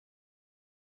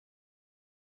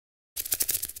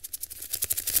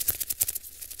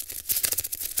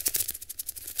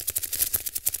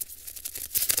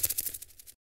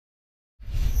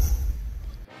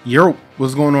Yo,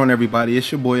 what's going on, everybody?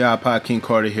 It's your boy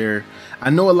iPodKingCarter here. I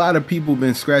know a lot of people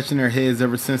been scratching their heads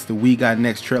ever since the We Got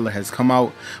Next trailer has come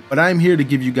out, but I'm here to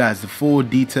give you guys the full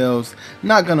details.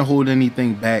 Not gonna hold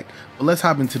anything back, but let's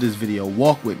hop into this video.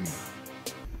 Walk with me.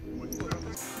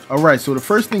 Alright, so the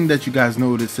first thing that you guys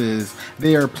notice is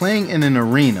they are playing in an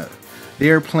arena.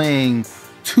 They are playing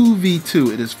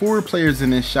 2v2. It is 4 players in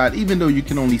this shot, even though you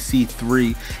can only see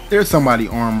 3. There's somebody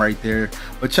armed right there,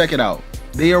 but check it out.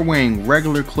 They are wearing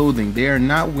regular clothing. They are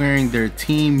not wearing their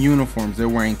team uniforms. They're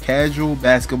wearing casual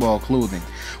basketball clothing,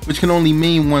 which can only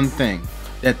mean one thing,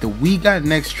 that the We Got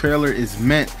Next trailer is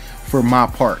meant for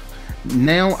MyPARK.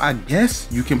 Now I guess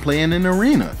you can play in an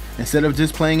arena instead of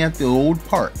just playing at the old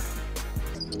park.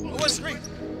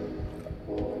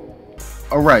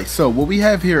 Alright, so what we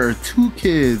have here are 2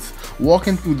 kids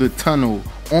walking through the tunnel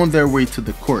on their way to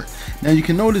the court. Now you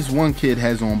can notice one kid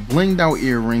has on blinged out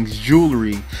earrings,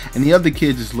 jewelry, and the other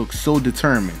kid just looks so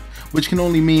determined, which can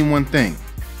only mean one thing: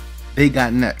 they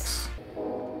got next.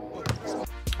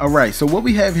 Alright, so what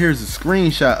we have here is a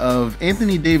screenshot of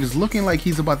Anthony Davis looking like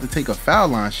he's about to take a foul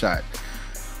line shot.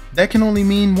 That can only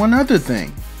mean one other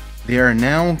thing: there are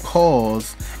now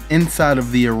calls inside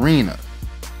of the arena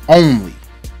only,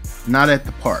 not at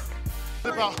the park.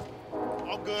 I'm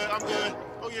good, I'm good.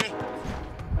 Oh yeah.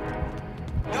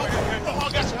 Oh,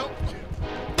 I got your help.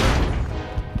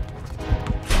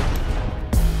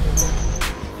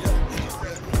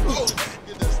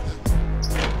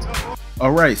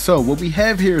 Alright, so what we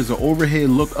have here is an overhead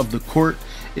look of the court.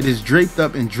 It is draped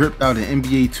up and dripped out in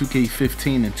NBA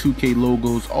 2K15 and 2K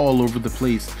logos all over the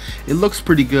place. It looks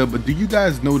pretty good, but do you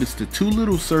guys notice the 2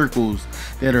 little circles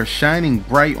that are shining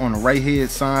bright on the right hand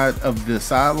side of the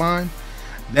sideline?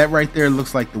 That right there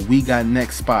looks like the We Got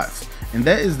Next spots. And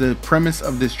that is the premise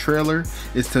of this trailer,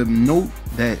 is to note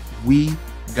that we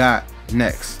got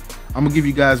next. I'm gonna give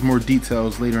you guys more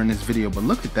details later in this video, but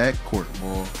look at that court,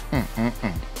 boy. You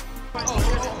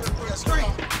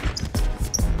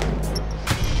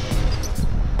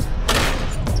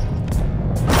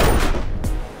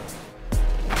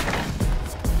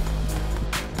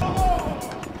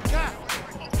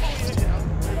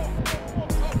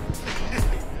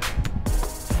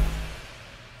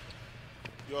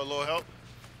want a little help?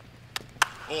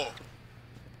 Oh.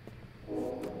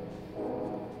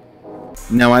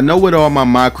 Now I know what all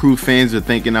my crew fans are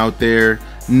thinking out there.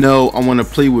 No, I want to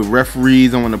play with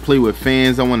referees, I want to play with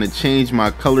fans, I want to change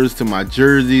my colors to my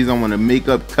jerseys, I want to make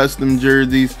up custom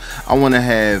jerseys, I want to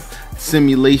have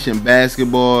simulation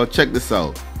basketball. Check this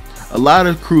out. A lot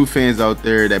of crew fans out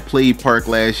there that played Park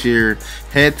last year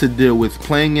had to deal with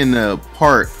playing in the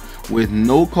park with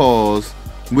no calls,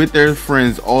 with their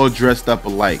friends all dressed up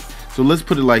alike. So let's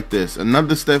put it like this: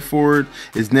 another step forward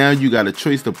is now you got a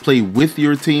choice to play with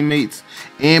your teammates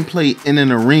and play in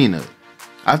an arena.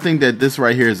 I think that this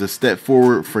right here is a step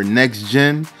forward for next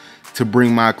gen to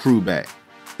bring my crew back.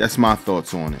 That's my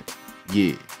thoughts on it.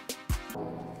 Yeah.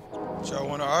 Y'all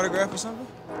want an autograph or something?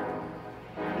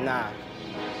 Nah,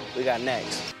 we got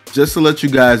next. Just to let you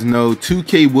guys know,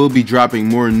 2K will be dropping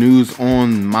more news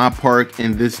on MyPARK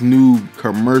and this new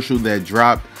commercial that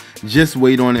dropped. Just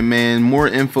wait on it, man. More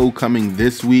info coming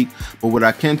this week. But what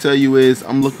I can tell you is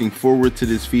I'm looking forward to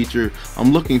this feature.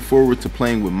 I'm looking forward to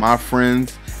playing with my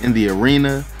friends in the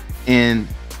arena and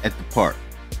at the park.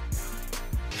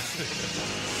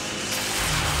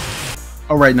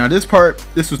 Alright, now this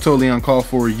was totally uncalled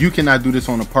for. You cannot do this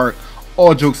on the park.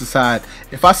 All jokes aside,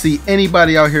 if I see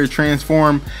anybody out here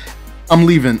transform, I'm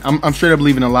leaving. I'm straight up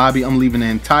leaving the lobby. I'm leaving the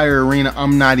entire arena.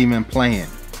 I'm not even playing.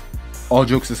 All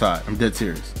jokes aside, I'm dead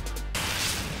serious.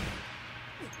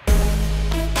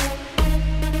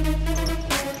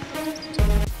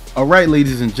 Alright,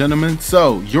 ladies and gentlemen,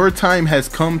 so your time has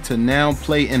come to now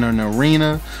play in an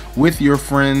arena with your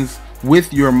friends,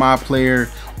 with your MyPlayer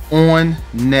on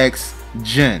next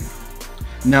gen.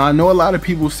 Now I know a lot of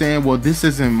people saying, well, this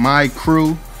isn't my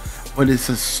crew, but it's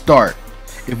a start.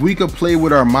 If we could play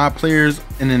with our MyPlayers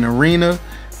in an arena,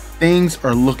 things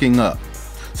are looking up.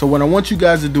 So what I want you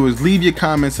guys to do is leave your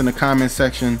comments in the comment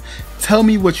section. Tell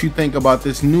me what you think about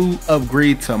this new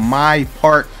upgrade to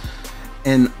MyPARK,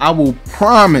 and I will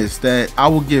promise that I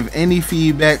will give any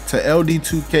feedback to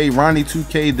LD2K, Ronnie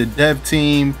 2K, the dev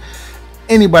team,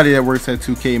 anybody that works at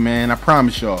 2K, man. I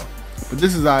promise y'all. But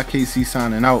this is IKC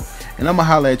signing out, and I'm gonna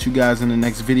holler at you guys in the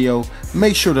next video.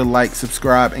 Make sure to like,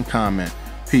 subscribe, and comment.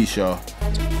 Peace, y'all.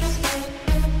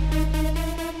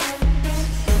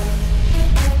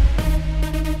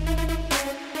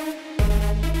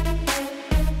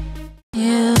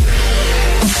 Yeah.